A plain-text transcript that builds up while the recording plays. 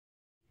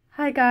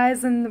Hi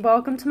guys, and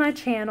welcome to my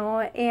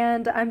channel,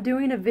 and I'm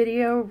doing a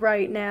video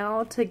right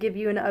now to give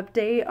you an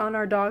update on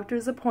our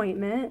doctor's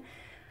appointment.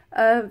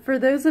 For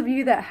those of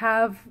you that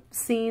have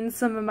seen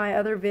some of my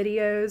other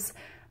videos,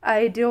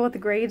 I deal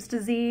with Graves'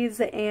 disease,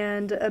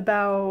 and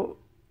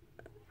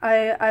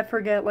I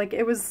forget, like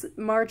it was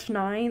March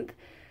 9th,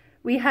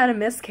 we had a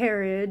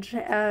miscarriage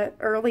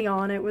early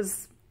on. It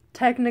was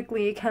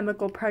technically a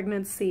chemical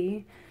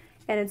pregnancy,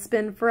 and it's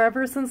been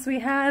forever since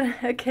we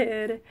had a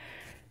kid.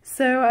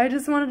 So I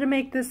just wanted to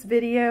make this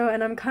video,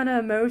 and I'm kind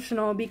of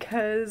emotional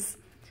because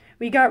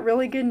we got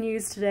really good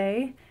news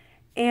today,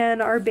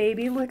 and our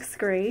baby looks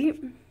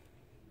great.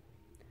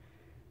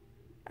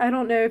 I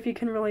don't know if you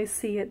can really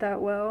see it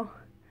that well,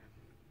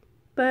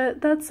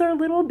 but that's our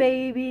little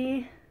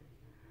baby.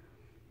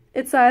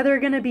 It's either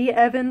going to be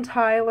Evan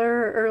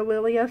Tyler or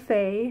Lilia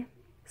Faye,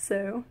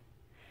 so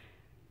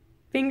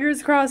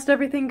fingers crossed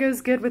everything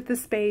goes good with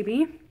this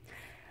baby.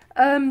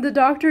 The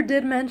doctor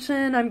did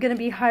mention I'm going to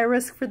be high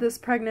risk for this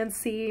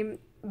pregnancy,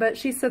 but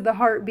she said the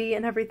heartbeat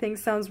and everything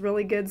sounds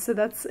really good, so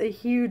that's a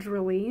huge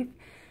relief.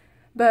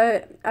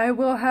 But I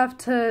will have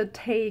to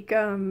take,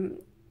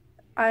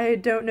 I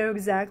don't know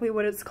exactly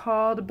what it's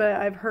called, but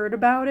I've heard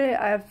about it.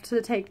 I have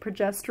to take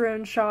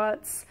progesterone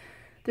shots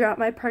throughout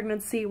my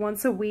pregnancy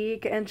once a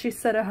week, and she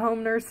said a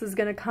home nurse is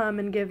going to come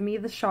and give me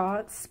the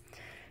shots.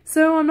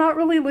 So I'm not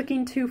really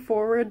looking too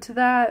forward to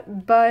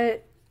that,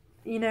 but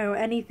you know,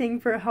 anything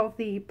for a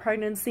healthy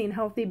pregnancy and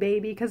healthy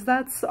baby, because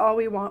that's all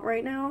we want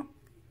right now.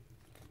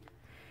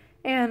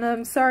 And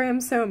I'm sorry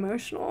I'm so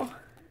emotional.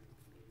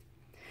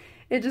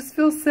 It just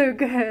feels so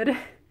good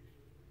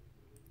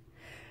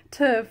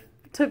to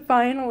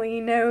finally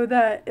know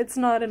that it's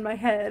not in my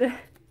head.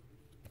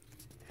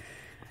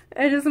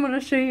 I just want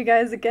to show you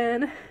guys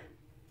again.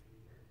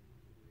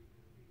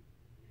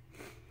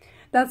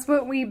 That's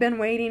what we've been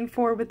waiting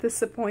for with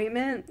this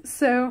appointment.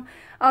 So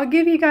I'll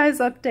give you guys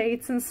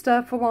updates and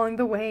stuff along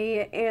the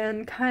way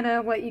and kind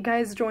of let you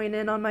guys join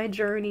in on my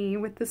journey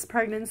with this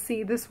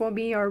pregnancy. This will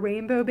be our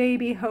rainbow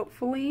baby,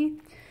 hopefully,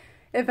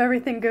 if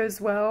everything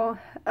goes well.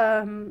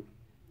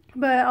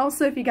 But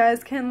also if you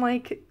guys can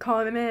like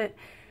comment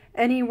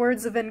any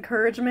words of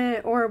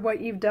encouragement or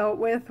what you've dealt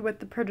with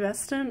the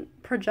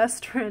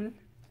progesterone.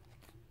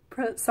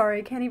 Sorry,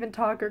 I can't even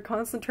talk or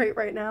concentrate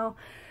right now.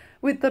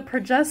 With the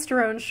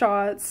progesterone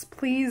shots,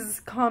 please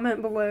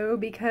comment below,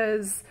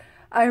 because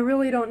I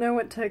really don't know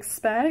what to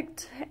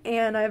expect,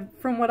 and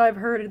from what I've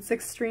heard, it's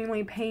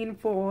extremely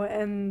painful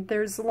and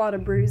there's a lot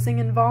of bruising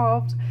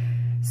involved.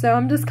 So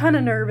I'm just kind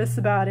of nervous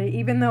about it.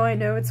 Even though I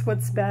know it's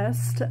what's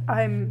best,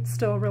 I'm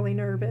still really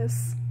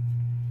nervous.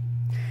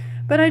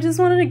 But I just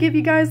wanted to give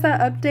you guys that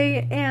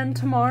update, and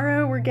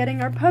tomorrow we're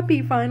getting our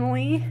puppy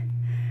finally.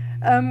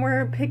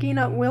 We're picking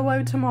up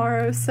Willow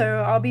tomorrow,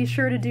 so I'll be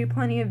sure to do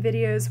plenty of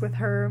videos with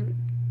her.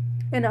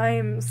 And I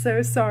am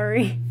so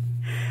sorry.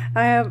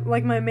 I have,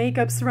 like, my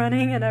makeup's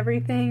running and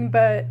everything,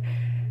 but,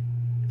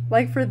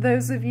 like, for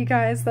those of you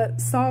guys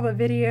that saw the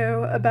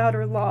video about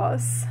her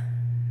loss,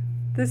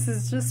 this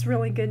is just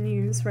really good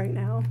news right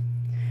now.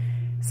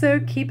 So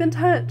keep in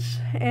touch,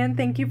 and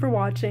thank you for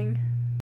watching.